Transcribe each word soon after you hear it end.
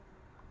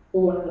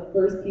were one of the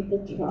first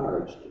people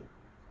charged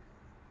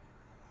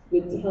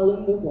with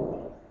telling the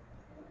world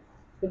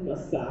the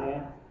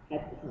Messiah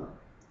had come.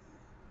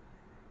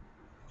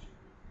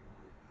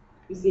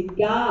 You see,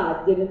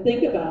 God didn't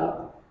think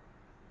about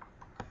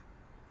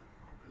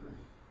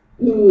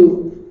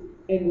who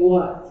and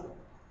what.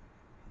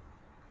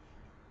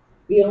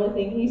 The only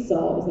thing he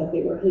saw was that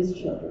they were his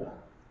children,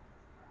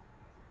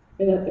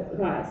 and that the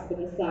Christ, the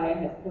Messiah,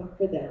 had come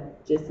for them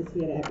just as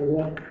he had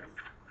everyone else.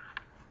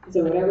 And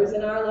so whatever's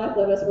in our life,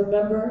 let us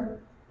remember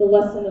the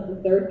lesson of the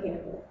third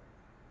candle.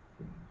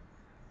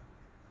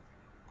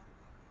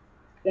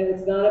 That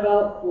it's not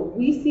about what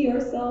we see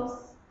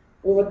ourselves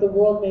or what the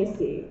world may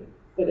see,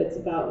 but it's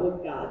about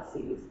what God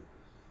sees.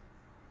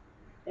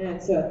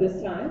 And so at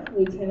this time,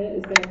 Lieutenant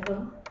is going to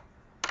come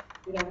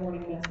with our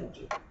morning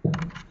message.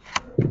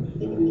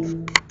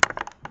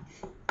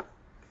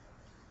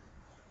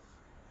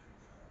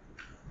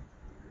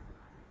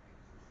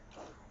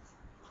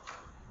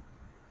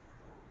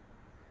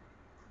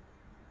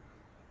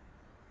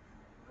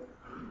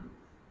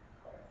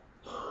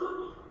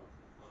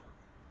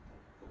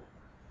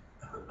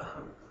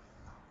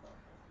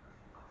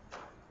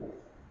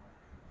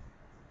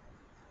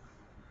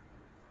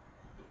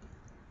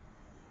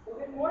 Well,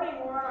 good morning.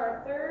 We're on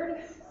our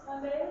third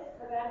Sunday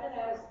of Advent,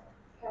 as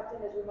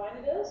Captain has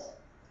reminded us.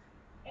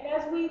 And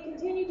as we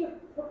continue to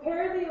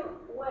prepare the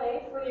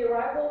way for the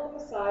arrival of the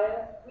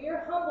Messiah, we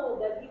are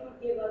humbled that he would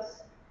give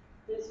us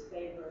this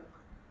favor.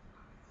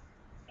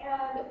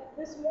 And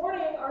this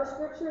morning, our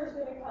scripture is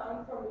going to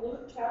come from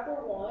Luke chapter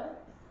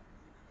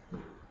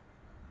 1,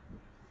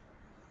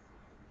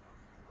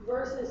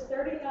 verses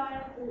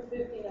 39 through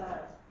 59.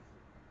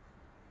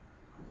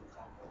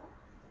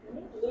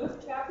 Luke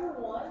chapter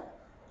 1.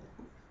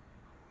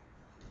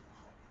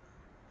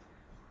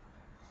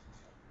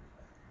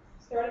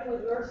 Starting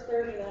with verse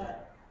 39.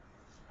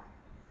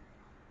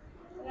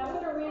 And I'm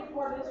going to read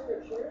part of the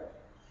scripture.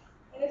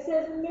 And it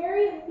says, "And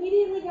Mary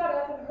immediately got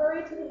up and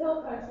hurried to the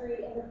hill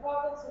country in the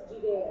province of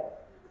Judea,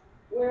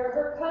 where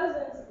her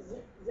cousins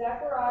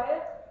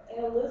Zachariah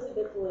and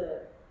Elizabeth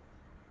lived.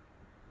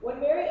 When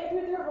Mary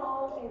entered their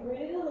home and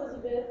greeted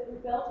Elizabeth, who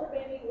felt her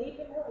baby leap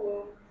in her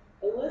womb,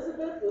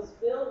 Elizabeth was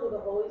filled with the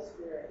Holy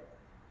Spirit.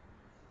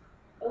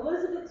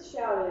 Elizabeth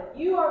shouted,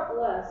 'You are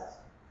blessed,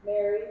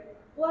 Mary,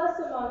 blessed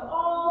among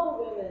all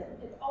the women,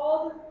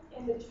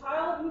 and the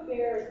child you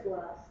bear is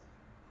blessed.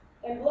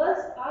 And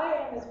blessed I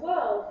am as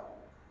well,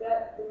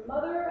 that the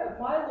mother of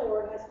my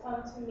Lord has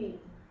come to me.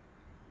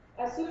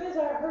 As soon as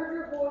I heard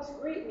your voice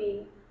greet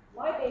me,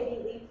 my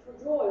baby leaped for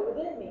joy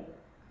within me.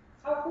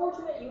 How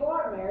fortunate you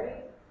are,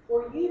 Mary,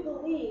 for you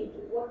believed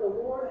what the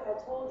Lord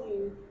had told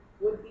you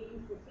would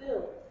be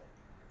fulfilled.'"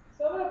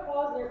 So I'm going to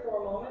pause there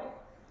for a moment.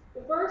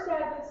 The first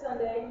Advent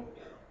Sunday,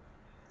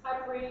 I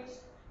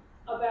preached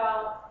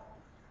about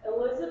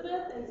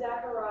Elizabeth and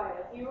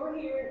Zachariah. If you were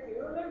here, if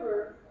you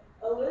remember,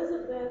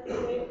 Elizabeth,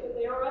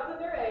 they were up in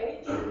their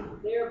age.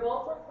 They are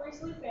both from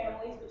priestly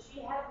families, but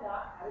she had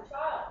not had a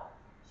child.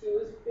 She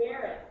was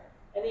barren.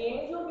 And the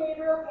angel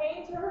Gabriel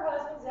came to her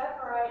husband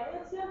Zachariah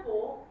in the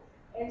temple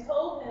and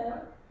told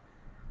him,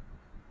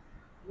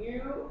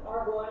 "You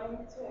are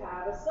going to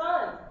have a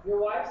son. Your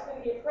wife's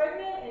going to get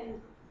pregnant,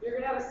 and you're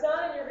going to have a son,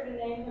 and you're going to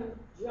name him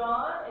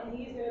John, and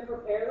he's going to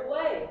prepare the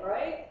way,"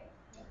 right?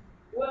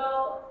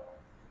 Well,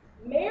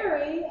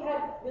 Mary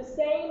had the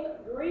same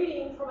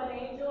greeting from an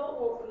angel,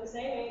 or from the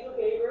same angel,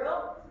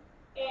 Gabriel,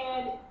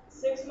 and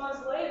 6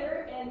 months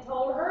later, and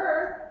told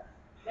her.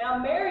 Now,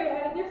 Mary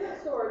had a different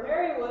story.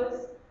 Mary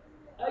was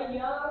a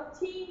young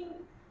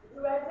teen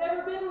who had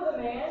never been with a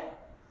man,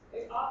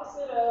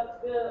 opposite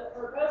of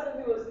her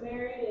cousin who was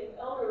married and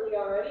elderly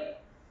already.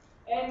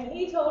 And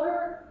he told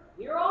her,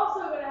 "You're also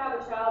going to have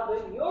a child,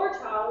 but your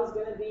child is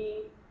going to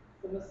be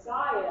the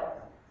Messiah.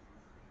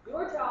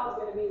 Your child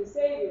is going to be the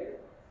Savior."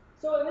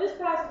 So in this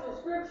passage of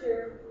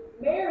Scripture,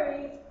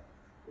 Mary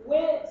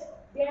went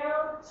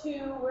down to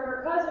where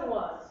her cousin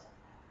was.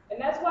 And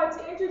that's why it's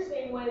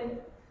interesting,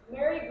 when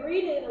Mary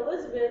greeted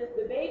Elizabeth,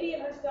 the baby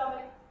in her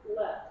stomach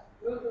left,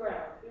 moved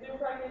around. If you've been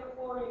pregnant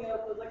before, you know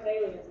it feels like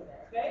aliens in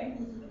there, okay?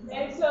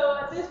 And so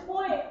at this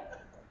point,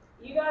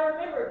 you got to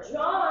remember,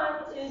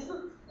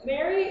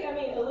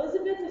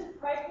 Elizabeth is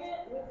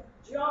pregnant with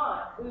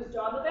John, who's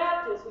John the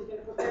Baptist, who's going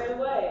to prepare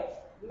the way.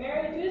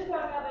 Mary just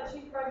found out that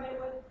she's pregnant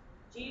with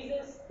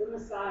Jesus the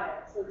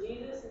Messiah. So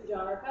Jesus and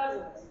John are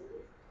cousins.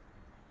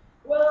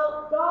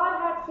 Well, God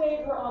had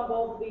favor on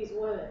both of these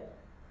women.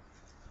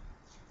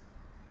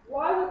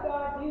 Why would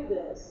God do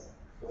this?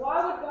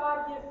 Why would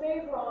God give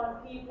favor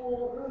on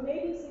people who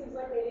maybe seems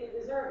like they didn't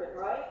deserve it,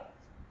 right?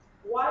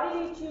 Why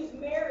did he choose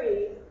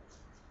Mary,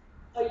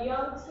 a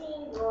young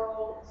teen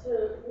girl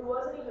who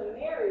wasn't even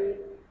married,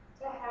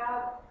 to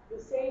have the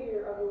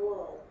Savior of the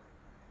world?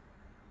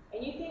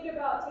 And you think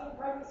about teen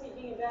pregnancy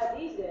being bad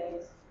these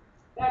days.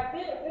 Back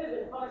then, it could have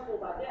been punishable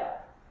by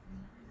death.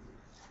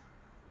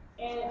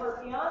 And her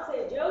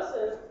fiance,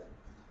 Joseph,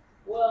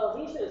 well,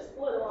 he should have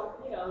split along,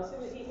 as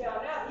soon as he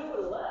found out, he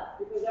would have left,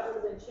 because that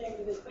would have been shame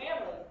to his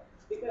family.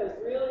 Because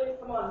really,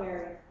 come on,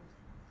 Mary.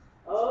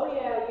 Oh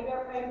yeah, you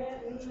got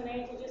pregnant, and an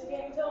angel just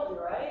came and told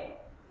you, right?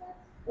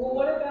 Well,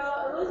 what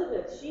about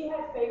Elizabeth? She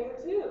had favor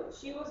too.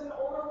 She was an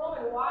older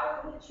woman. Why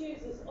would he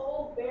choose this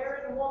old,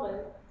 barren woman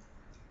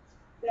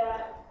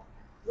that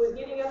was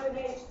getting up in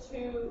age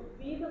to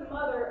be the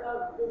mother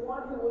of the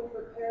one who would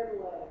prepare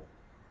the way?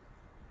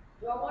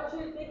 So I want you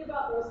to think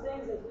about those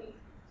things as we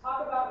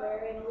talk about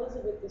Mary and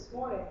Elizabeth this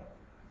morning.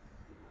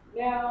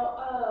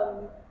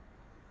 Now,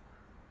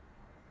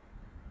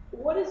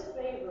 what is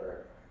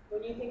favor?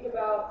 When you think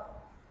about,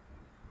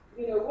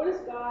 what is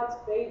God's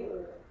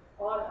favor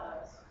on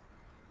us?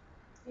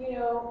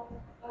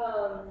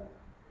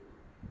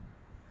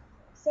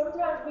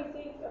 Sometimes we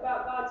think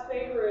about God's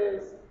favor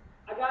as,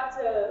 I got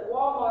to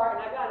Walmart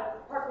and I got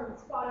a parking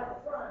spot at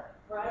the front,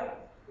 right?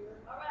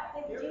 All right,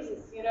 thank you,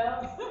 Jesus,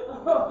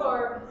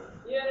 or,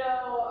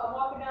 I'm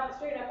walking down the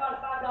street and I found a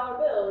 $5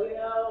 bill,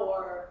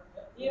 or,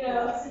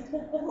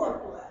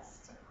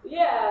 blessed.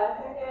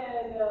 Yeah,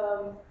 and,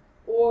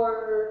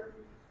 or,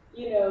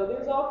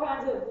 there's all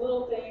kinds of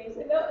little things,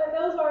 and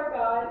those are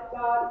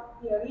God,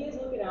 He is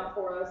looking out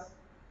for us,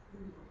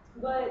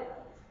 but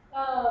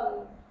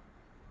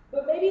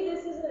maybe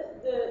this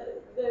isn't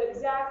the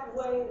exact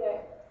way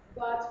that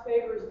God's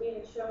favor is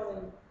being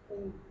shown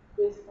in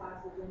this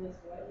passage in this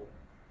way.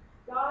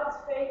 God's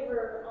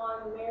favor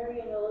on Mary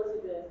and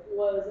Elizabeth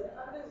was an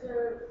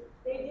undeserved,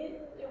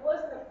 it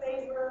wasn't a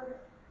favor,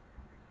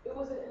 it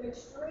was an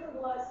extreme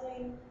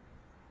blessing,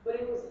 but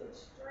it was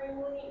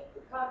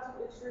it comes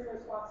with extreme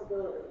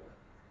responsibility,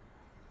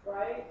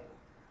 right?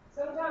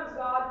 Sometimes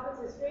God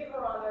puts His favor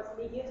on us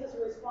and He gives us a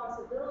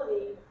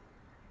responsibility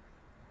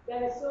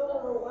that is so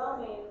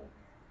overwhelming,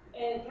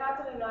 and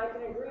Captain and I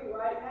can agree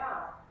right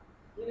now.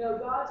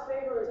 God's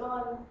favor is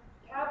on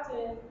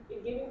Captain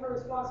in giving her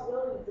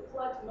responsibility to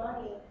collect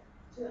money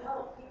to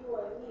help people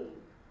in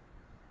need.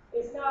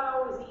 It's not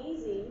always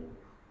easy.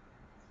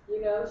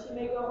 She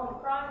may go home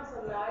crying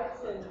some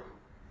nights and,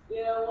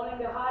 wanting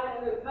to hide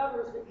under the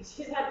covers because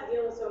she's had to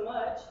deal with so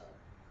much.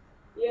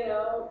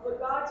 But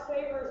God's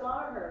favor is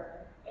on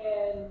her.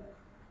 And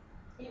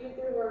even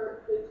through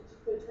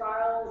the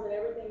trials and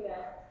everything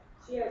that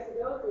she has to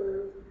go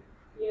through,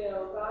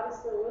 God is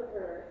still with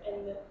her.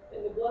 And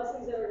the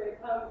blessings that are going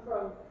to come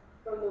from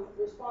the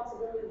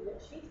responsibility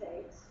that she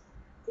takes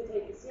to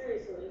take it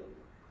seriously.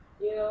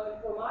 And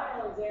for my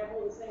own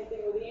example, the same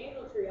thing with the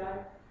angel tree.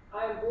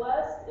 I'm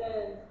blessed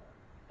and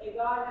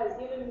God has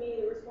given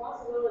me the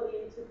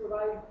responsibility to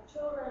provide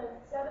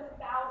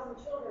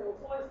 7,000 children with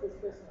toys this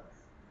Christmas.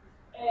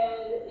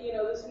 And,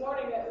 this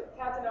morning,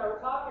 Kat and I were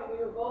talking, we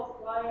were both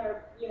lying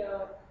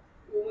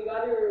when we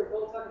got here, we were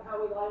both talking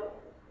how we lie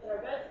in our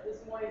beds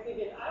this morning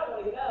thinking, I don't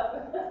want to get up.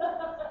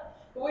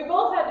 But we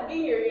both had to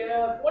be here,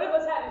 If one of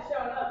us hadn't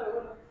shown up,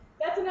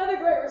 that's another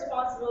great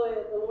responsibility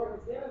that the Lord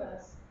has given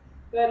us.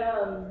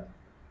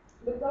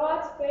 But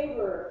God's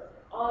favor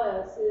on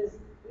us is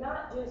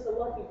not just a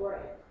lucky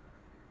break.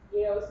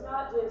 It's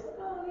not just,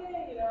 oh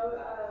yeah,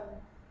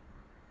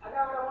 I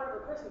got what I wanted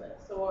for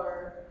Christmas,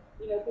 or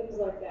things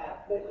like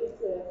that. But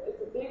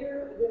it's a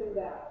bigger than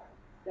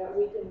that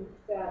we can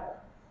fathom.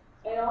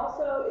 And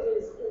also,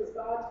 it is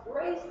God's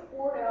grace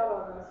poured out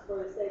on us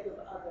for the sake of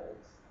others.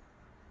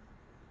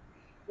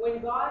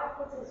 When God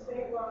puts His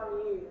favor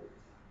on you,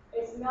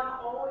 it's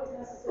not always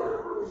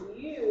necessary for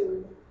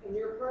you and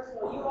your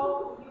personal. You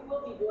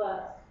will be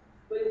blessed,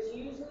 but it's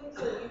usually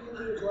so you can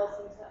be a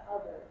blessing to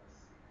others.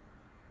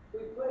 We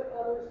put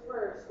others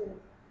first, and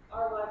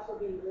our lives will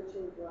be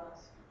richly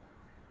blessed.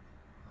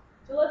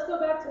 So let's go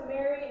back to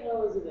Mary and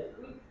Elizabeth.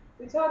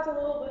 We talked a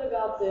little bit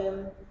about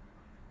them,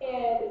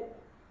 and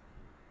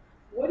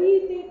what do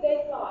you think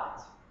they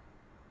thought?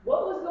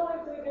 What was going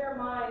through their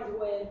minds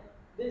when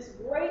this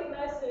great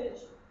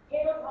message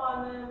came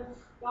upon them?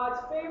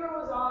 God's favor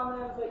was on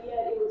them, but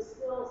yet it was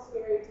still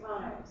scary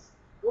times.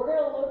 We're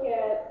going to look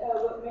at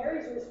what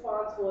Mary's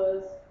response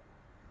was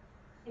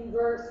in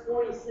verse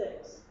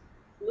 46.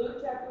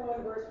 Luke chapter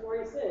 1, verse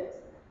 46.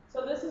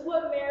 So this is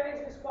what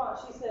Mary's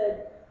response. She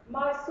said,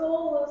 "My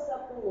soul lifts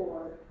up the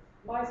Lord.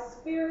 My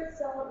spirit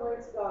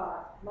celebrates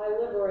God, my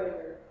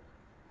liberator.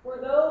 For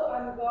though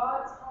I'm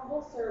God's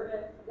humble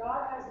servant,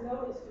 God has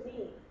noticed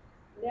me.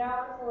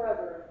 Now and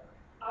forever,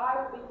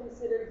 I will be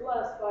considered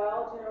blessed by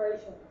all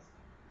generations.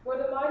 For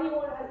the Mighty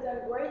One has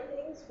done great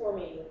things for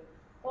me.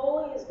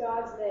 Holy is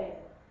God's name.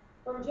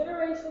 From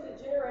generation to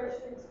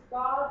generation,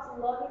 God's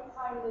loving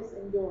kindness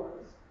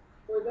endures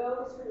for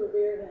those who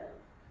revere Him.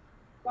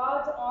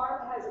 God's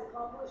arm has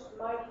accomplished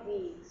mighty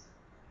deeds.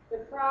 The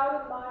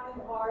proud in mind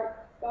and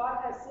heart, God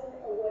has sent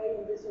away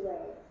in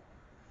disarray.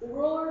 The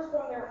rulers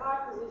from their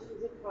high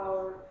positions of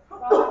power,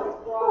 God has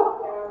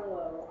brought down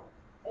low.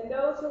 And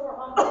those who are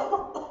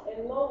humble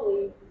and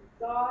lowly,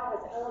 God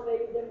has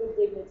elevated them with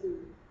dignity.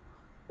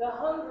 The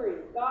hungry,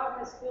 God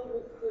has filled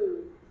with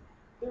food.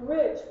 The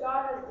rich,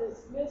 God has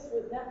dismissed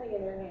with nothing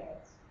in their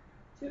hands.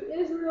 To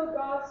Israel,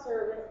 God's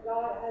servant,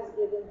 God has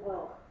given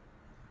help,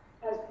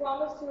 as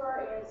promised to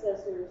our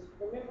ancestors,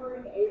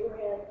 remembering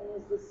Abraham and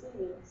his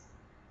descendants,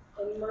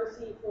 and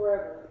mercy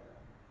forever."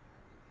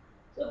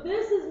 So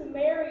this is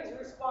Mary's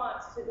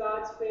response to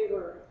God's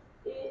favor.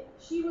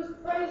 She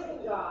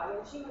praising God,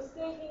 and she was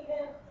thanking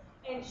him,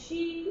 and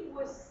she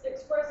was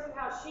expressing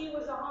how she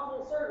was a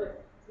humble servant.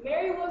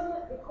 Mary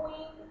wasn't the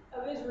queen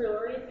of Israel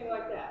or anything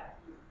like that.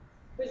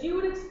 Because you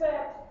would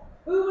expect,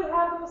 who would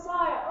have the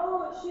Messiah?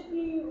 Oh, it should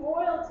be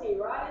royalty,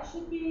 right? It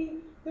should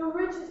be the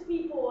richest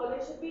people, and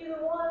it should be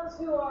the ones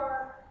who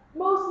are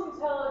most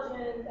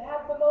intelligent and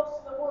have the most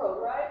in the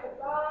world, right? But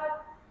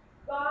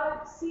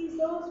God sees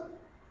those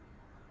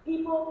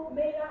people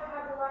may not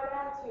have the right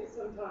attitude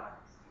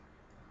sometimes.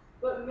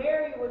 But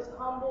Mary was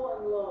humble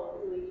and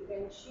lowly,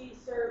 and she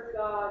served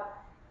God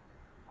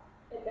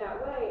in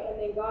that way, and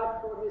then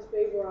God poured his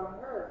favor on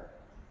her.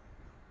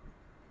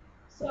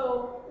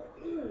 So,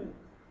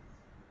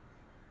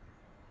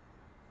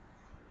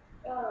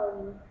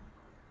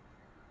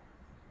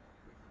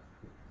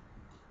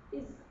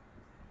 is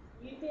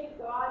you think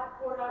God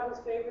poured out his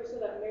favor so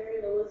that Mary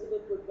and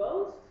Elizabeth would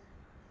boast?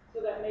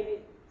 So that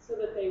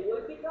they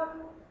would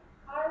become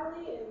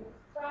highly and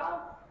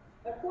proud?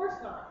 Of course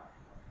not.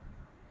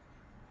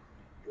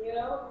 You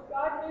know,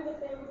 God knew that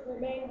they would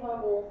remain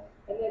humble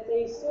and that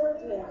they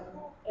served him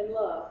in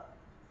love.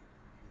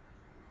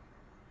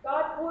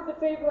 God poured the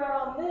favor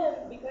out on them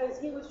because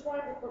he was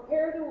trying to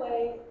prepare the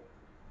way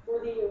for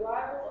the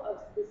arrival of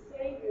the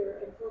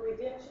Savior and for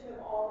redemption of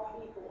all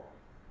people.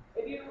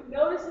 If you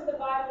notice in the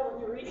Bible,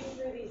 when you're reading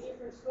through these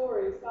different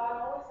stories,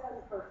 God always has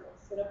a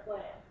purpose and a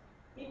plan.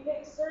 He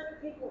picks certain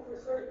people for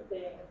certain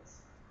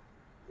things.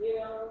 You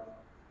know,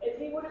 if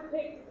he would have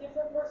picked a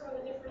different person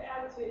with a different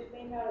attitude, it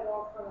may not have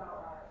all come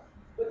out right.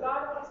 But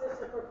God wants us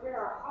to prepare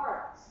our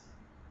hearts.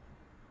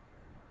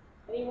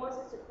 And he wants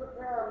us to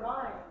prepare our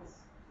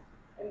minds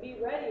and be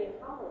ready and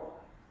humble.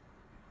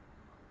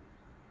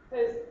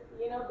 Because,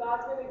 you know,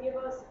 God's going to give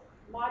us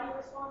mighty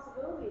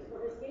responsibilities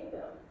for his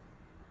kingdom.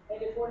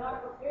 And if we're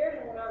not prepared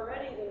and we're not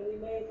ready, then we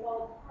may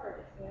fall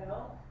apart, you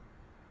know.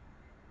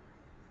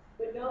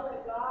 But know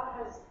that God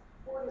has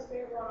poured his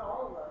favor on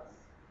all of us.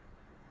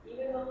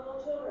 Even the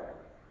little children.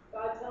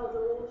 God tells the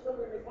little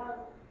children to come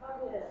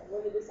to him.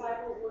 When the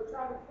disciples were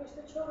trying to push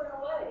the children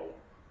away.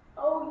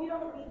 Oh, you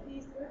don't need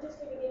these. They're just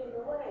going to get in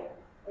the way.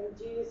 And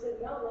Jesus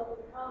said, no, let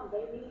them come.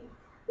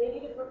 They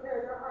need to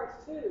prepare their hearts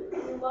too.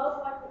 You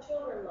love like the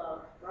children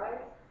love,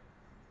 right?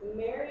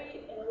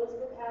 Mary and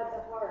Elizabeth had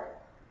the heart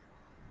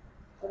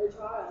of a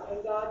child,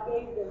 and God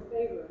gave them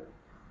favor.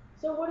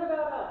 So what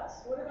about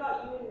us? What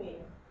about you and me?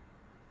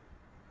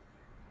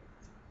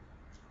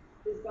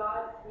 Do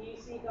you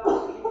see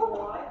God in your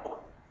life?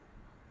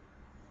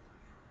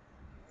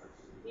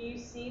 Do you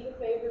see the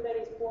favor that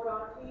he's poured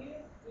onto you?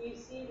 Do you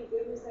see the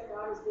goodness that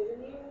God has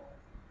given you?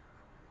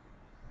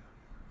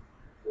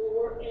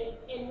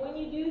 And when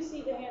you do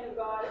see the hand of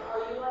God,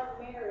 are you like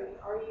Mary?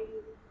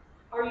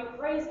 Are you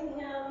praising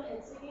him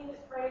and singing his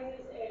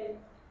praises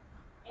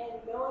and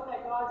knowing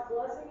that God's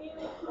blessing you?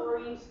 Or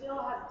you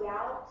still have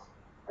doubt?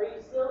 Are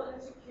you still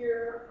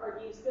insecure? Or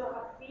do you still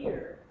have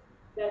fear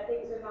that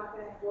things are not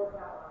going to work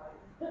out right?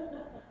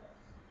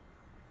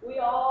 We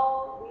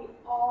all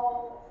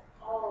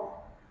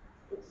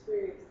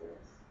experience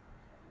this.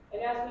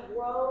 And as we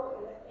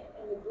grow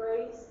in the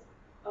grace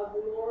of the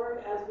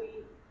Lord, as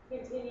we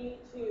continue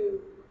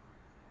to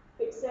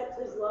accept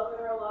his love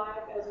in our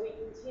life, as we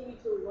continue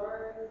to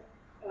learn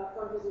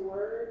from his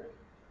word,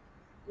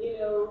 you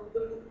know,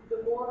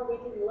 the more we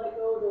can let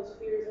go of those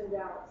fears and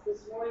doubts.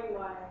 This morning,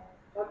 my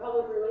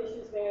public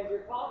relations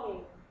manager called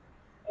me,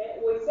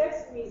 and he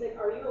texted me, he's like,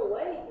 are you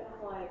awake? And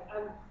I'm like,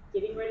 I'm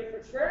getting ready for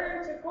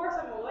church. Of course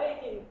I'm awake.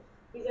 And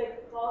he's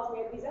like, calls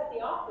me up. He's at the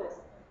office.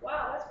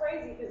 Wow, that's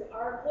crazy because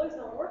our employees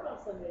don't work on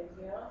Sundays,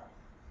 you know?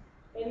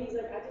 And he's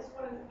like,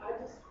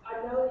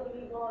 I know that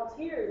you need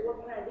volunteers.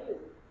 What can I do?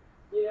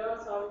 You know,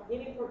 so I'm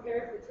getting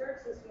prepared for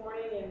church this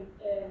morning,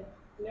 and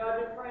you know,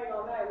 I've been praying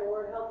all night,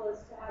 Lord, help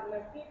us to have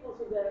enough people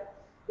so that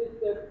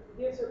the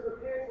gifts are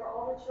prepared for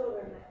all the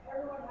children, that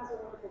everyone has a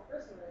wonderful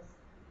Christmas.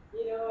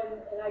 You know,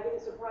 and I get a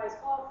surprise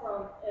call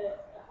from a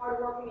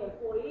hardworking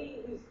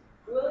employee who's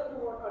willing to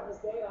work on his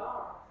day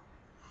off,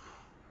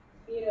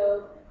 you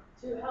know,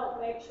 to help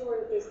make sure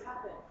that this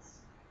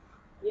happens.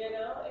 You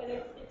know, and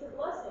it's a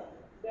blessing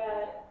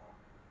that,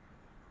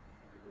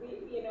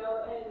 you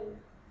know, and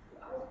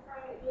I was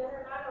praying, the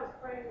other night I was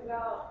praying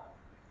about,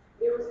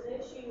 there was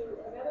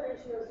another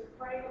issue I was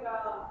praying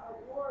about,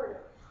 like, Lord,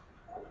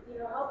 you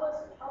know, help us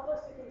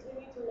to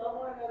continue to love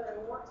one another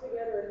and work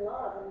together in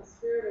love and the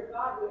Spirit of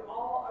God. We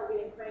all are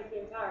getting cranky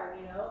and tired,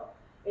 you know.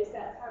 It's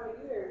that time of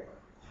year.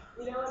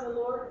 You know, and the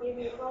Lord gave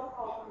me a phone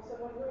call from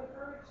someone who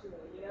encouraged me,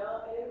 you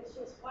know, and it was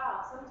just,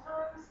 wow.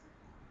 Sometimes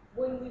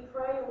when we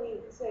pray and we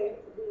say,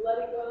 we let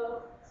it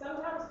go,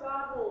 sometimes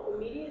God will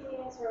immediately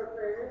answer our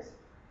prayers,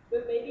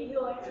 but maybe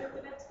he'll answer it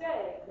the next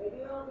day.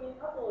 Maybe it'll be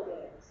a couple of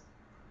days.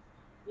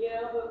 You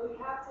know, but we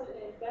have to,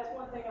 and that's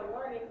one thing I'm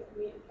learning,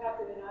 me,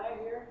 Captain and I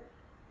here,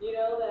 you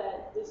know,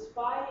 that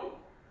despite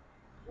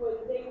when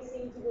things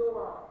seem to go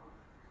wrong,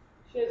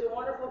 she has a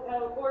wonderful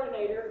pedal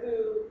coordinator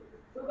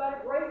who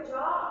got a great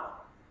job,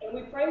 and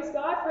we praise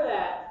God for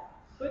that.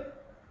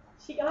 But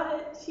she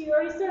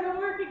already started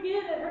work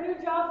again at her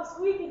new job this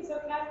week, and so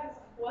Catherine's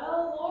like,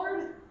 well,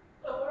 Lord,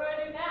 so what do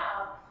I do now?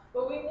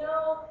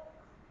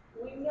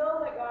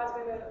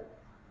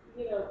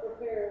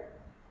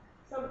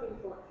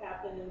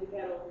 in the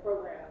Decathlon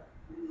program.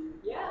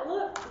 Yeah,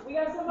 look, we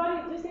got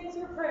somebody who just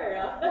answered a prayer.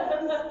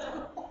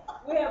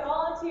 We have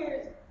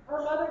volunteers.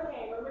 Her mother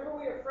came. Remember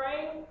we were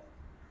praying?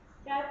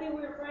 Kathy,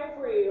 we were praying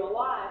for you a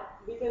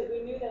lot because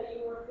we knew that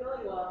you weren't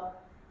feeling well.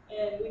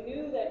 And we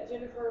knew that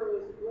Jennifer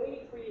was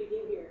waiting for you to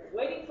get here,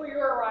 waiting for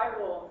your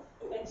arrival.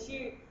 And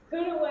she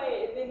couldn't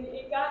wait. And then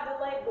it got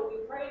delayed, but we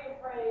prayed and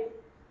prayed,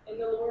 and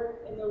the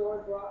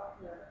Lord brought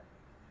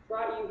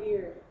you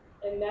here.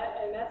 And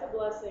that's a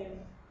blessing.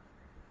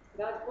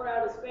 God's poured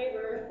out his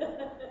favor.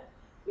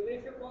 Even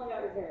if you're pulling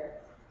out your hair,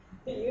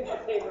 you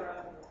have favor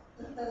on you.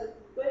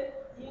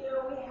 But, you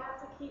know, we have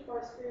to keep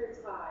our spirits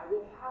high. We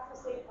have to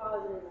stay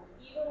positive.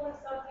 Even when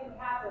something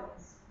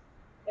happens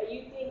that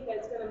you think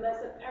that's going to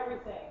mess up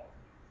everything,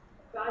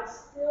 God's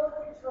still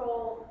in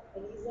control,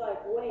 and he's like,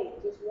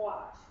 wait, just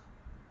watch.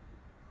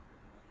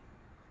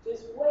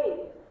 Just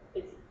wait.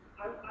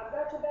 I've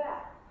got your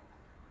back.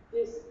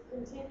 Just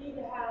continue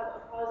to have a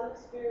positive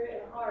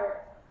spirit and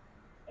heart,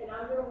 and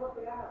I'm going to work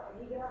it out. And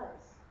he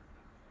does.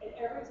 And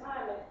every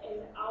time,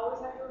 and I always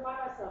have to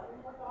remind myself,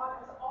 God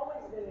has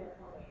always been there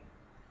for me.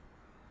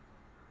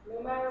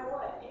 No matter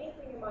what,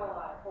 anything in my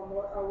life I'm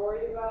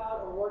worried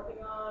about, or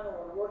working on,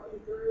 or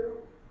working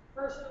through,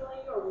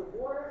 personally or with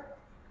work,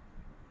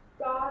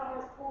 God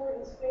has poured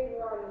his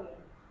favor on me.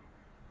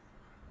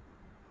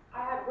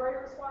 I have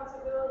great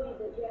responsibility,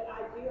 but yet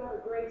I do have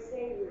a great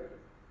Savior.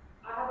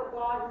 I have a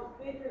God who's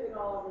bigger than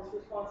all of this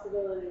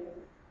responsibility.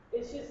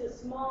 It's just a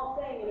small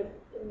thing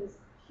in this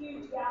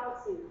huge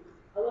galaxy.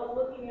 I love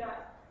looking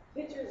at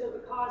pictures of the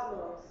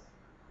cosmos,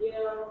 you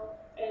know,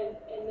 and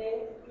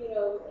they, you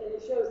know, and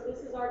it shows this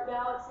is our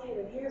galaxy, and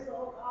then here's the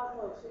whole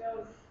cosmos, you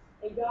know,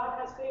 and God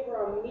has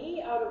favor on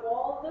me out of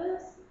all of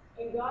this,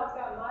 and God's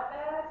got my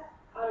back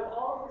out of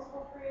all of this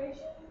whole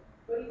creation,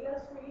 but he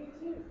does for you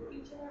too, for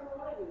each and every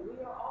one of you.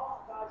 We are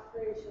all God's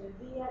creation, and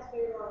he has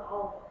favor on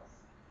all of us.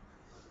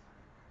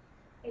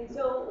 And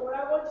so what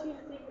I want you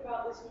to think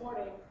about this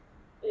morning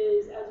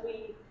is, as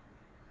we're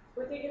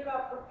thinking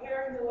about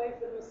preparing the way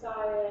for the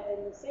Messiah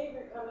and the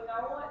Savior coming,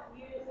 I want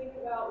you to think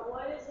about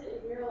what is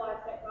it in your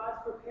life that God's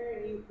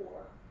preparing you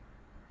for?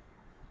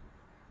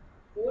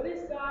 What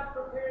is God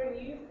preparing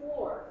you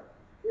for?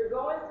 You're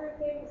going through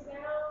things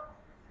now,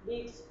 the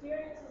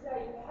experiences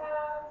that you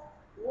have,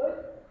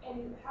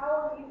 and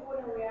how are you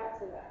going to react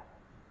to that?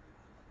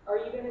 Are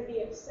you going to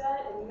be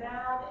upset and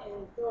mad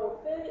and throw a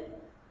fit?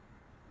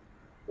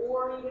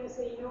 Or are you going to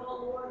say, you know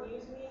what, Lord,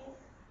 use me?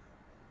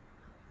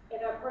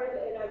 And I pray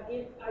that, and I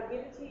give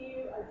it to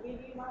you, I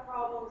give you my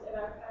problems, and I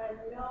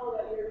know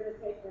that you're going to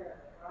take care of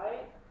it,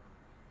 right?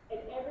 And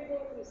every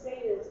day we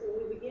say this, and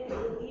we begin to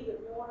believe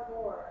it more and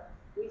more,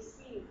 we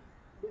see it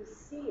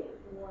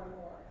more and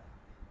more.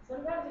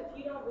 Sometimes if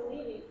you don't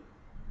believe it,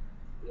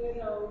 you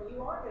know,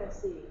 you aren't going to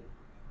see it.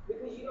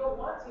 Because you don't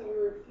want to,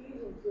 you're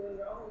refusing to in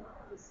your own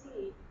mind to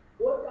see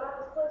what God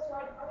has placed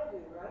right in front of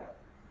you, right?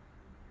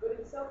 But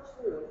it's so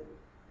true.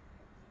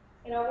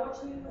 And I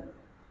want you,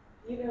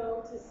 you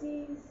know, to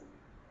seize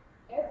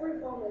every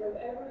moment of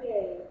every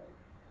day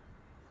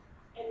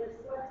and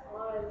reflect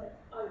on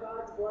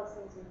God's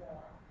blessings in your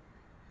life.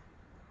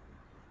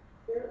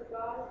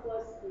 God has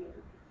blessed you.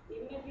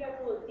 Even if you have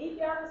to look deep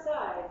down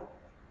inside,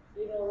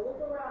 you know, look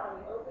around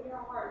and open your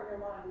heart and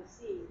your mind to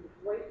see the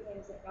great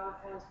things that God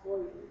has for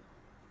you.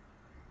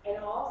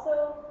 And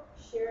also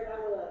share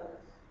that with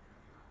others.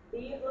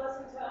 Be a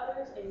blessing to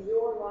others, and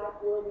your life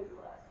will be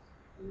blessed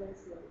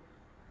immensely.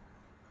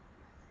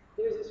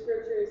 There's a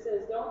scripture that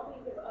says, don't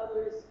think of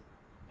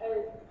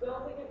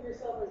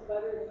yourself as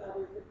better than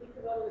others, but think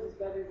of others as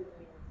better than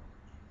you.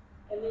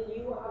 And then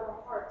you will have a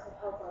heart to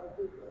help other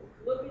people.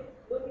 Look at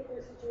your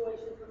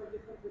situation from a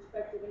different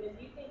perspective. And if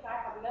you think I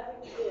have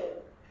nothing to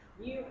give,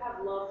 you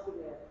have love to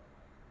give.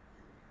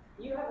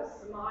 You have a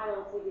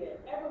smile to give.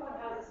 Everyone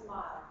has a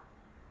smile,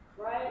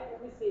 right?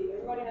 Let me see.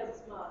 Everybody has a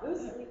smile. Who's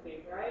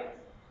sleeping, right?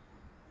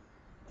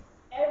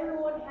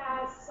 Everyone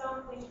has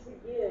something to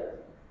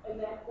give, and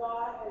that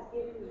God has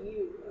given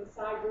you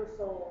inside your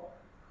soul.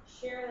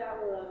 Share that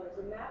with others.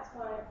 And that's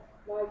my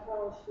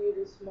challenge to you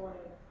this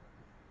morning.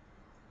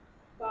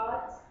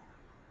 God's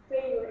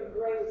favor and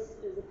grace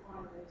is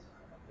upon you this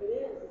morning. It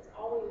is.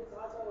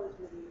 God's always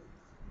with you.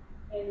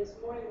 And this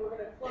morning we're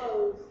going to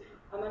close.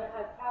 I'm going to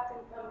have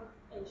Catherine come,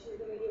 and she's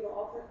going to give an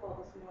altar call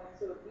this morning.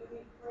 So if you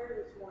need prayer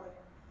this morning,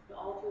 the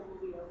altar will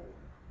be open.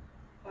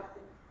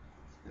 Catherine.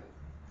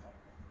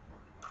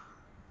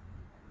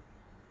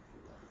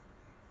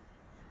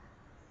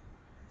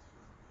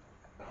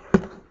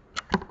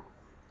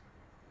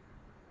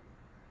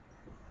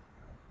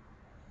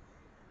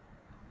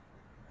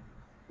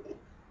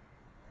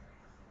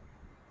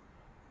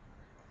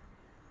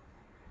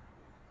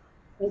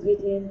 As we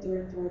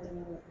enter into our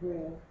time of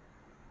prayer,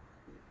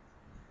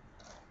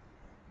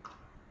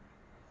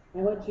 I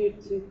want you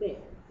to think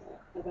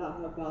about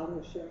how God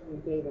has shown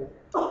you favor.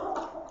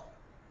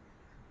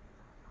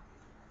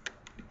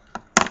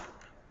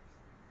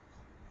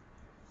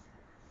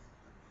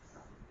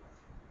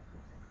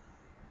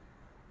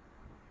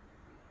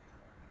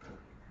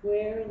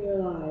 Where in your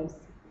lives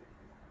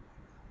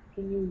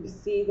can you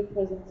see the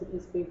presence of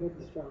his favor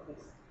the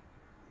strongest?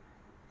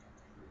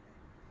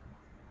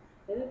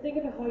 And then think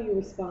about how you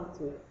respond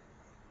to it.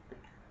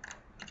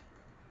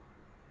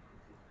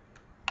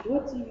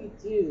 What do you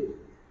do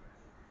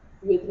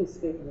with his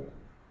favor?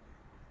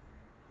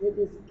 With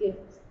his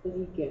gift that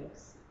he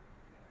gives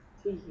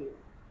to you?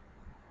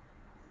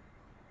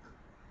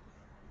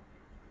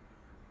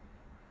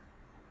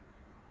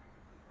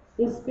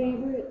 His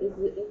favor is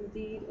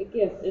indeed a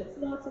gift. It's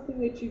not something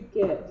that you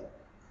get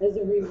as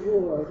a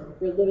reward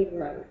for living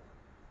right.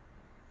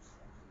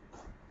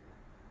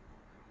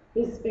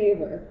 His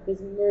favor,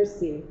 his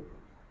mercy,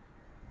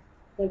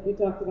 like we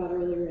talked about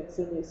earlier in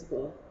Sunday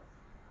school,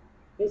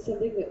 is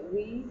something that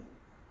we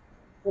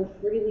are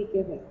freely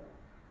given.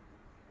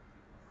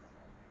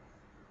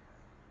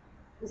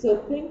 And so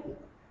think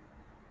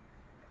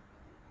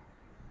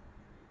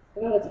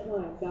about a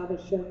time God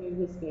has shown you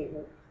his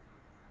favor.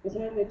 A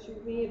time that you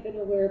may have been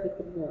aware of it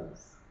the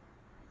most.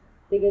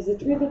 Because the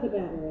truth of the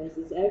matter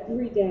is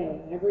every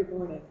day, every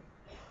morning,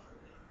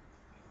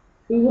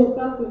 we woke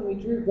up and we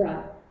drew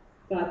breath,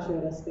 God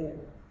showed us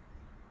favor.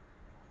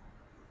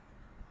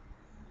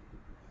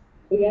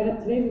 We got up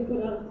today, we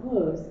put on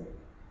clothes,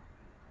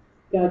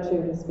 God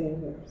showed us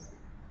favors.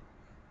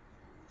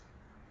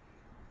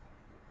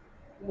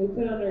 When we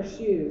put on our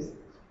shoes,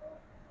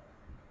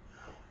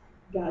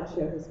 God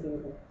showed us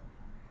favor.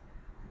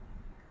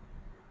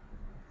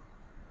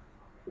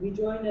 If you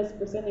joined us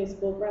for Sunday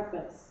school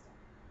breakfast,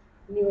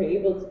 and you were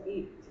able to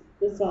eat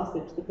the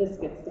sausage, the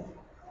biscuits,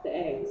 the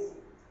eggs,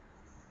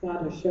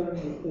 God was showing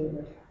you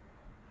favor.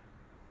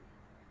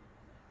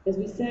 As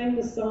we sang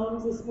the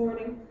songs this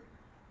morning,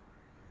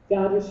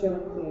 God was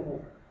showing favor.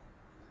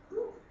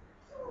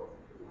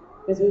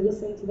 As we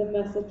listened to the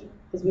message,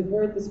 as we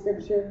heard the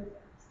scripture,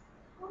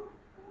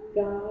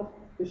 God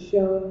was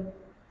showing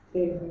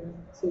favor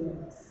to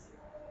us.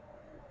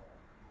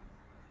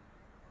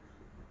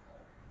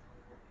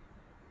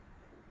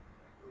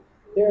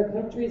 There are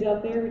countries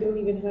out there who don't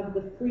even have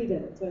the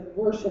freedom to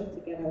worship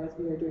together as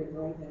we are doing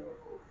right now.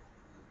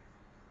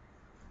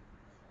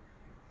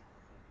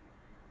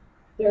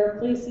 There are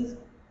places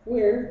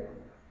where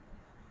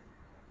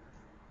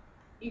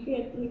you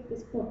can't take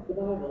this book, the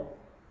Bible.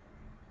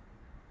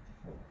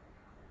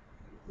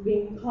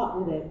 Being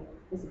caught with it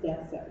is a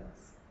death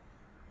sentence.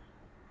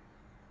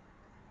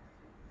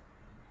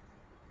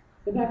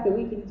 The fact that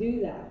we can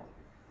do that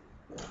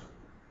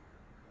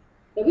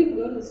we can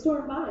go to the store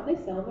and buy it,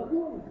 they sell them at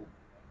Walmart.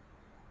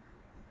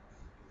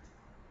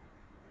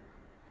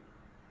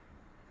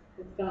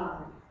 It's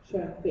God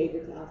showing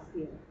favor to us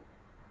here.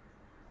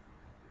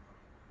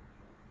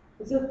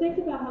 And so think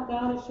about how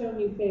God has shown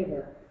you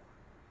favor.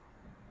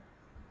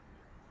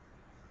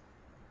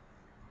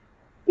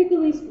 Pick at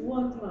least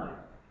one time.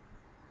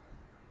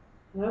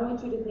 And I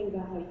want you to think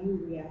about how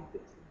you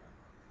reacted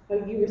to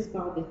it, how you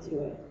responded to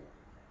it.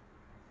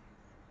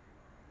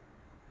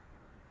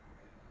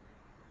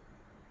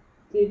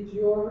 Did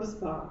your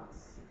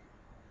response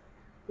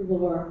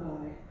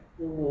glorify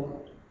the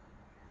Lord?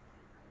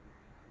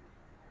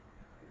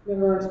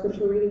 Remember our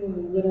scripture reading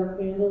when we lit our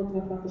candle and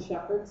talked about the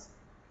shepherds?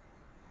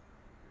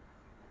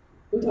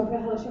 We talked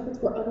about how the shepherds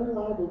were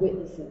unreliable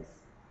witnesses.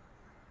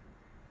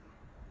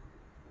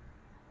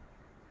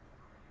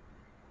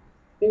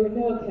 There were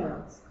no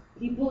accounts.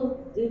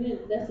 People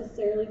didn't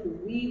necessarily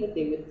believe what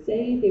they would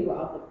say. They were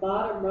on the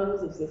bottom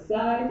rungs of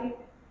society.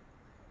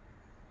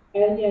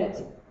 And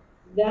yet,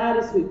 that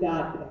is who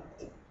God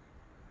picked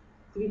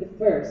to be the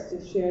first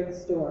to share the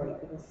story of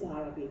the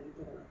Messiah being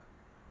born.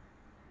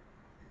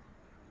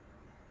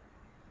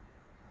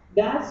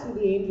 That's who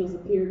the angels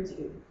appeared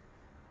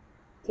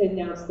to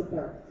announce the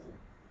birth.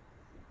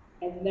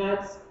 And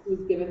that's who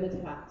was given the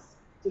task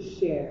to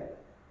share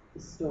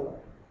the story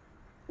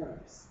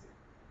first.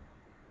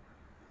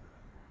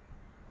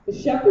 The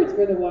shepherds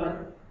were the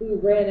one who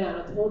ran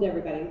out and told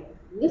everybody,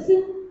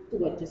 listen to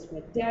what just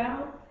went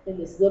down in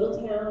this little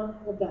town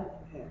of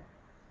Bethlehem.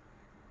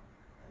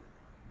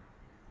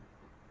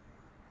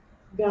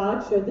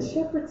 God showed the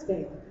shepherds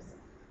favors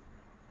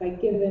by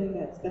giving them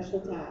that special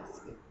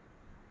task.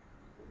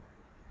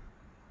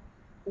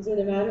 And so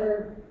no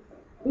matter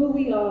who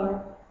we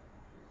are,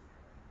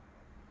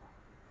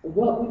 or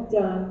what we've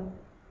done,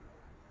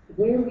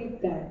 where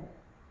we've been,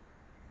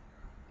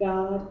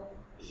 God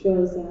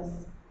shows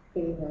us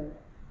favor.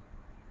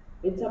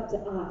 It's up to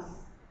us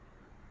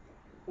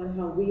on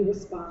how we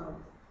respond,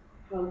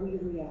 how we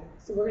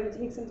react. So we're going to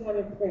take some time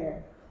in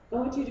prayer. I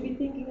want you to be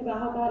thinking about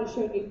how God has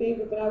shown you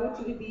favor, but I want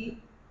you to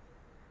be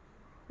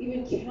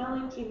even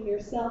challenging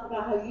yourself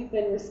about how you've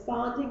been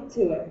responding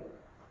to it.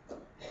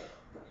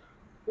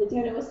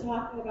 Lieutenant was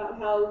talking about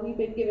how we've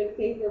been given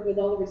favor with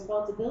all the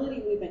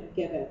responsibility we've been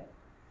given.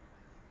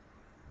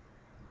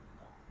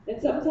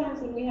 And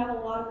sometimes when we have a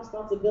lot of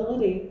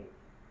responsibility,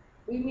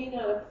 we may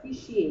not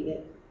appreciate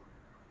it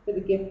for the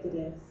gift it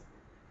is.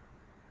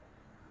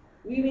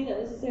 We may not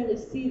necessarily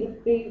see the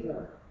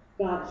favor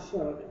God has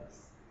shown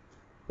us,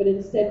 but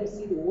instead we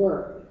see the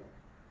work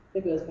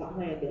that goes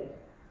behind it.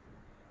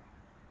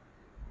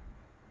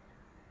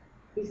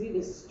 We see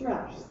the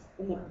stress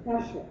and the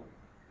pressure,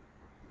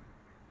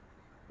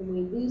 and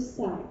we lose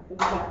sight of the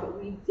fact that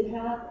we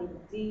have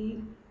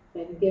indeed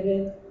been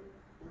given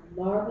a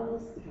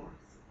marvelous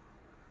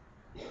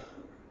task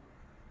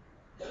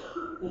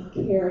of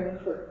caring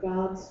for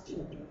God's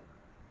children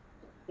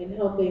and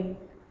helping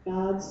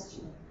God's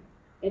children,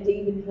 and to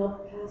even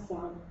help pass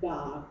on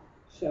God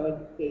showing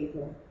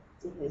favor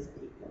to his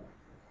people.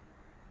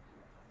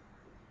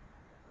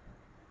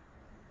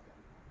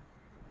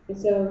 And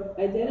so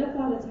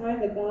identify the time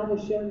that God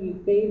has shown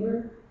you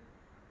favor.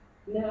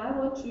 Now I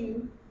want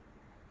you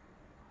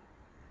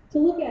to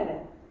look at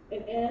it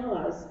and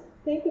analyze.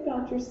 Think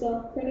about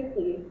yourself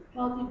critically.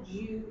 How did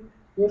you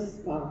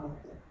respond?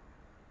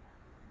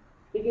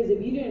 Because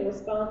if you didn't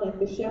respond like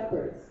the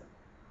shepherds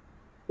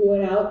who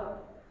went out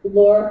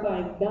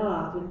glorifying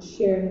God and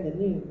sharing the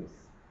news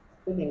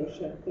when they were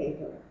shown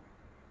favor.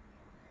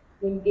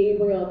 When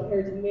Gabriel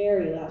appeared to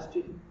Mary last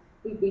week,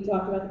 we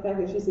talked about the fact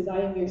that she says,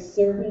 I am your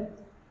servant.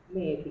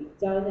 May it be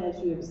done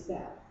as you have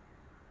said.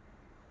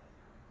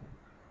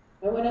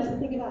 I want us to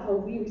think about how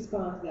we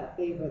respond to that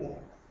favor there.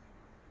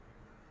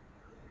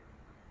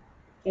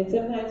 And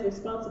sometimes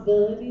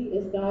responsibility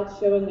is God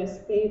showing us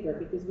favor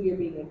because we are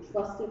being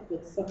entrusted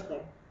with something.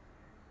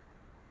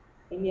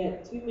 And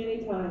yet, too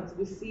many times,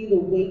 we see the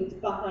weight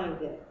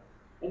behind it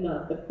and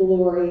not the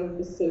glory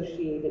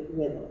associated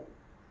with it.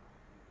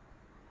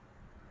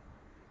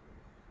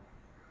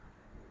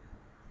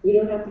 We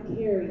don't have to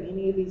carry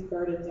any of these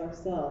burdens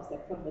ourselves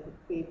that come with the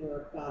favor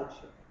of God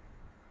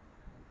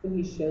when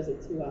he shows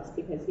it to us,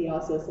 because he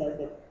also says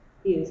that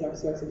he is our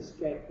source of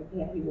strength and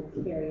that he will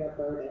carry our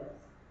burdens.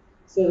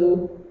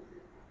 So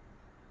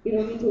we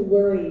don't need to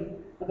worry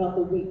about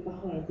the weight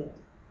behind it.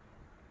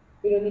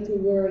 We don't need to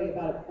worry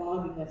about it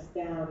bogging us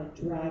down and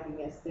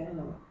dragging us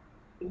down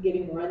and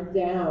getting run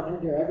down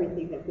under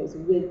everything that goes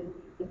with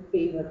the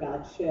favor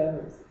God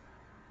shows.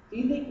 Do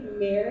you think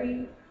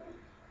Mary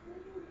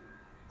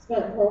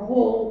spent her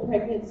whole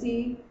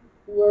pregnancy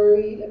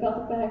worried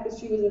about the fact that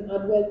she was an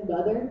unwed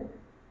mother?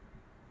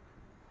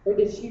 Or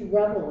did she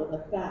revel in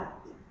the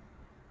fact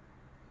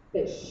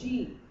that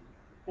she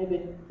had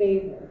been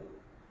favored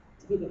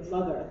to be the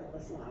mother of the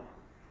Messiah?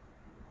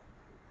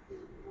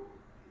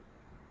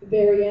 At the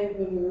very end,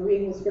 when we were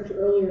reading the scripture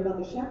earlier about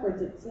the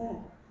shepherds, it said,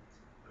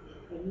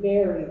 and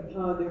Mary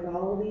pondered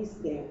all these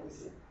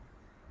things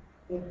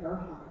in her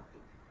heart.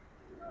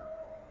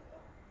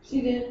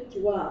 She didn't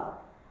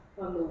dwell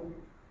on the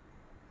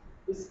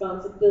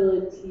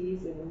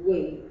responsibilities and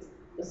weight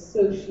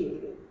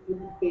associated with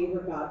the favor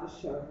God was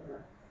showing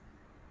her,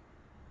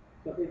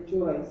 but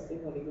rejoiced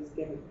in what he was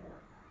giving her.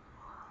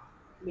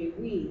 May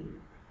we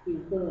be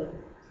willing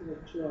to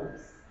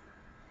rejoice.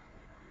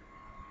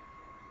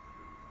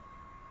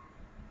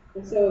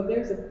 And so if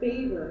there's a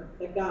favor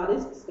that God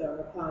is bestowing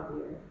upon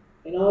you,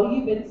 and all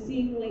you've been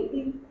seeing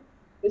lately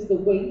is the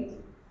weight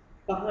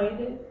behind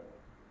it,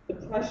 the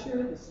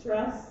pressure, the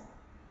stress,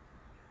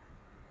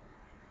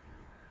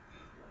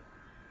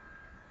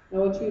 I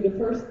want you to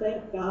first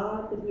thank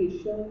God that he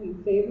is showing you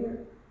favor.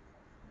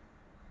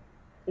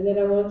 And then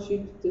I want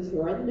you to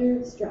surrender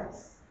the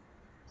stress,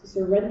 to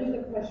surrender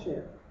the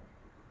pressure,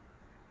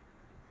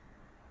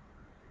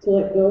 to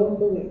let go of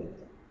the weight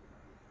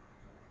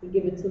and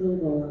give it to the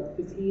Lord,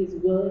 because he is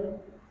willing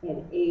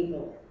and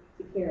able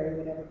to carry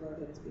whatever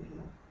burdens we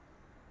have.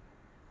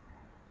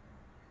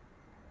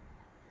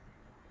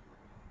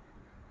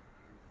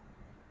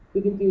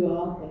 We can do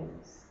all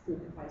things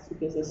through Christ who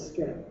gives us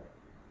strength.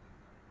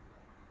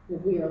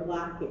 If we are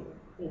lacking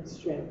in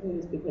strength, it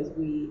is because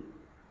we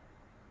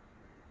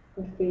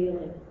are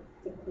failing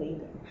to claim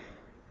it.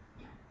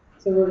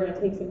 So we're going to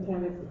take some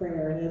time in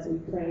prayer, and as we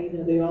pray,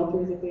 the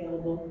altar is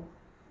available.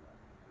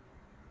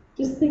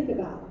 Just think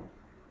about it.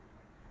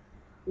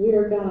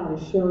 Where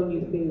God is showing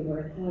you favor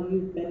and how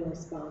you've been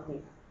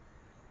responding.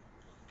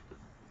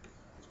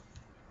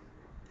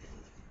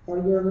 Are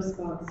your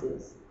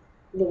responses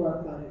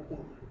glorifying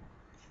God?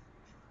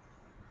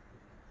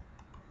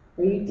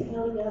 Are you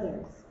telling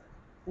others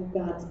of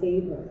God's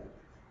favor?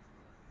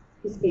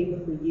 His favor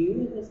for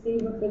you and his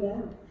favor for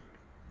them.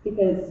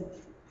 Because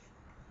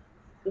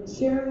in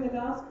sharing the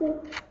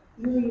gospel,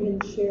 you're even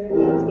sharing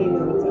God's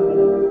favor with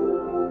somebody.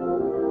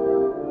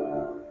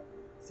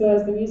 So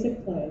as the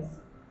music plays,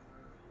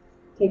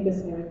 take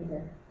this time in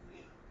prayer.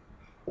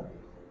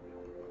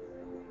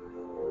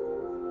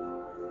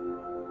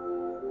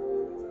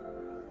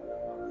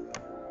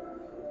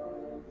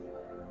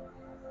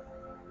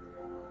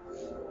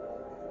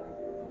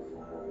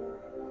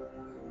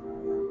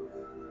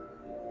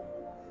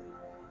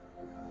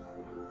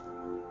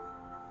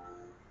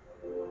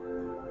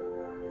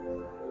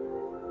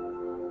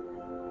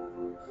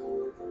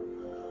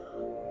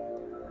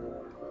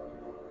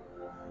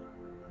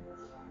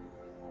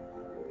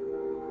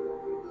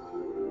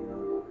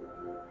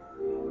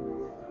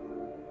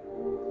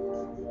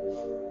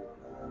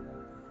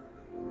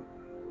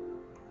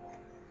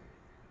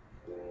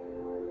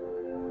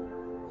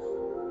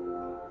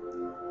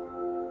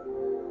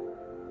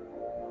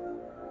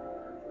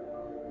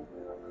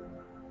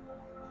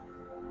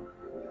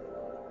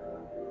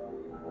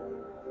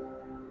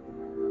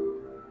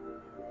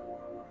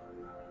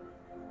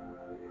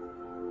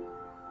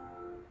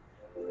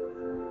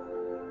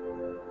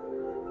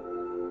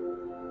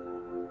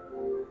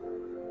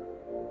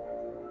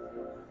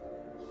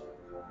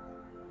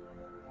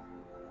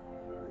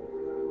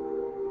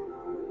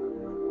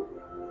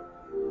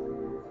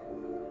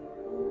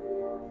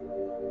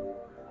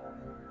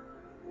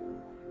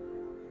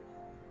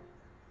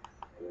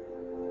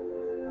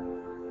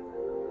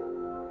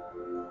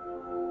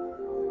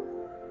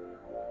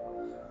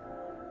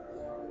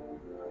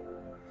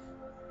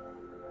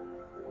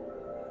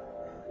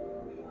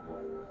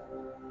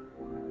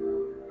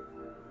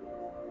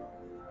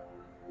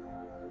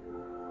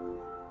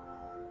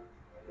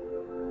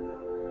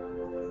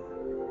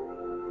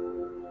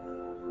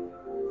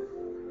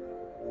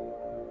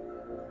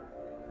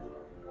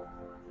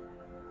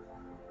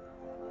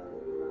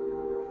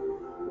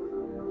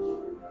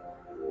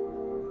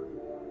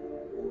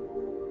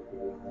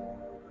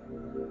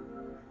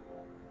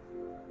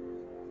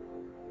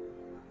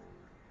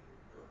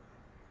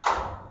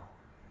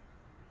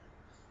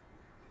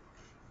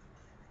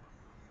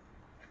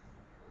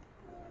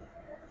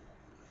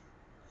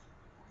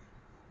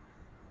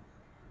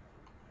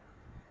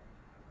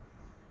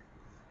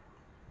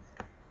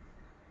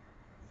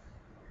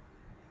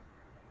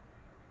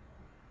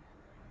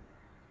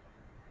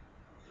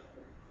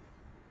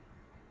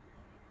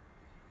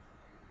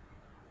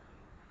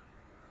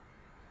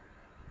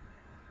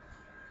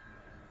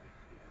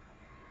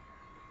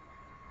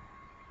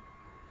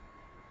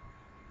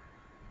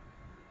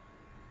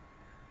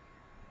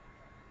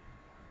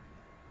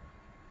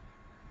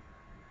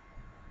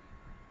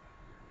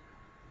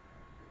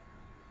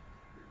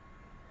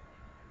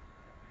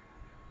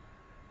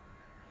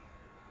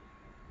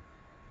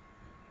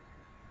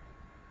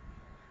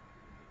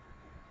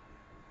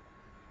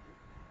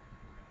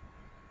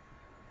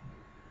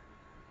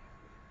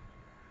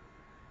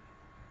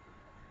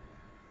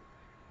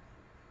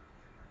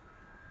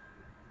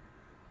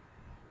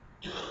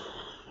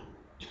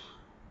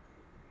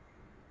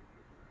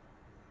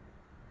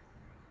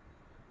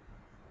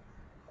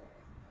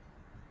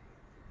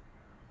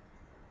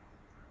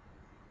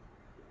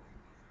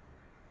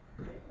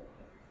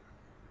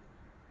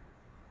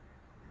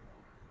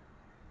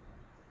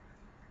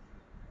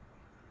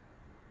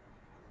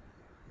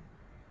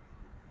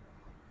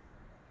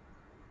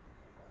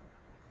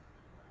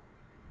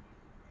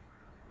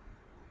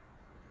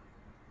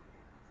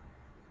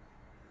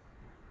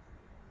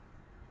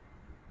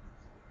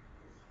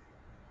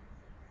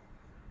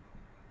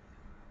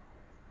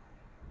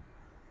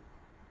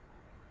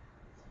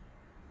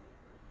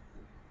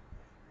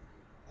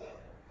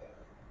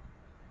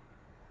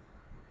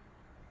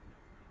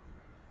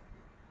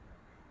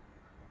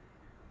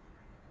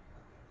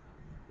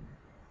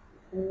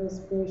 Our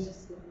most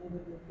gracious and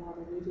heavenly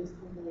Father, we just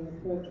humbly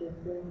approach your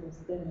throne this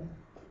day.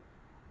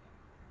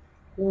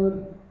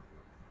 Lord,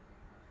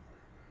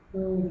 we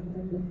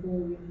come before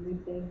you and we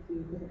thank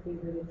you for the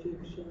favor that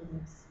you've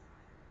shown us,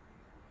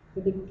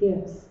 for the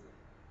gifts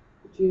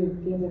that you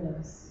have given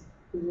us,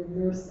 for your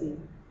mercy,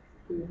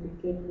 for your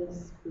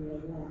forgiveness, for your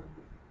love.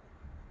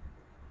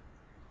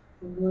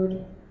 And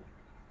Lord,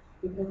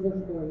 we come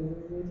before you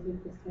and we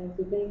take this time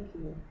to thank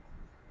you.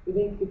 We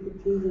thank you for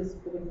Jesus,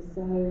 for the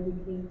Messiah who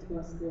came to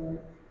us, Lord.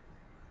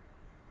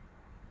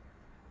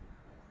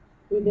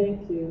 We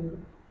thank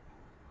you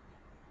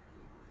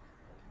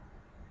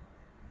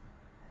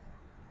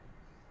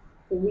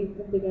that we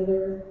come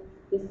together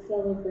to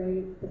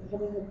celebrate the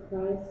coming of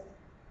Christ,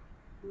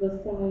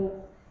 Messiah,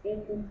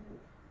 and to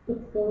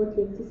look forward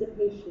to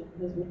anticipation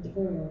of his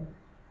return.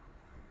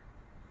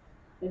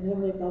 And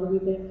Heavenly Father, we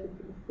thank you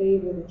for the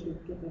favor that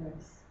you've given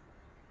us.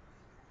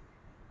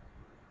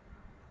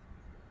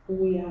 And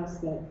we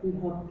ask that you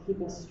help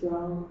keep us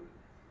strong,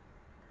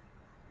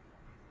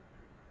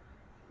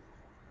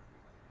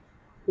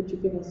 that you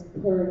give us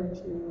courage,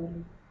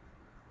 Lord,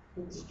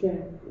 and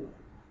strength,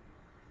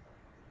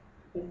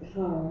 and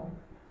power,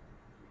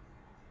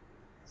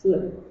 so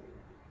that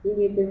we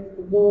may bring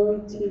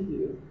glory to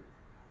you,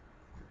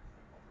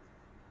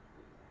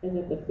 and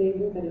that the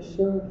favor that is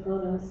shown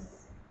upon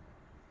us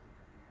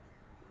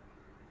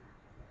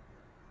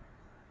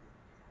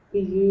be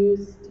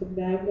used to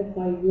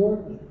magnify your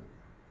name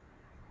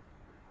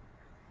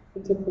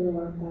and to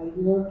glorify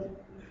your kingdom.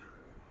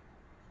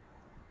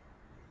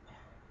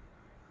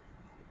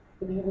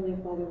 And Heavenly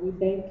Father, we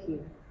thank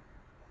you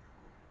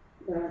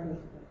for everything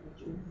that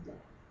you have done.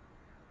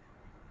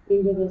 Be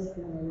with us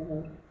now,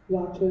 Lord.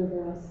 Watch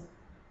over us.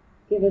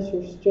 Give us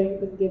your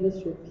strength and give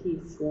us your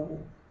peace, Lord.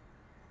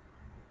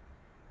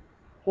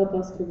 Help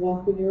us to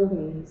walk in your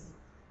ways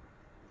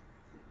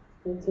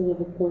and to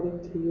live according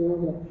to your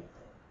will.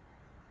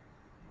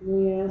 And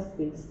we ask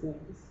these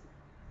things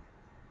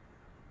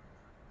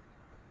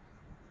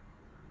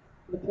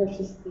in the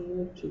precious name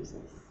of Jesus.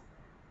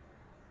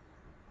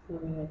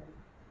 Amen.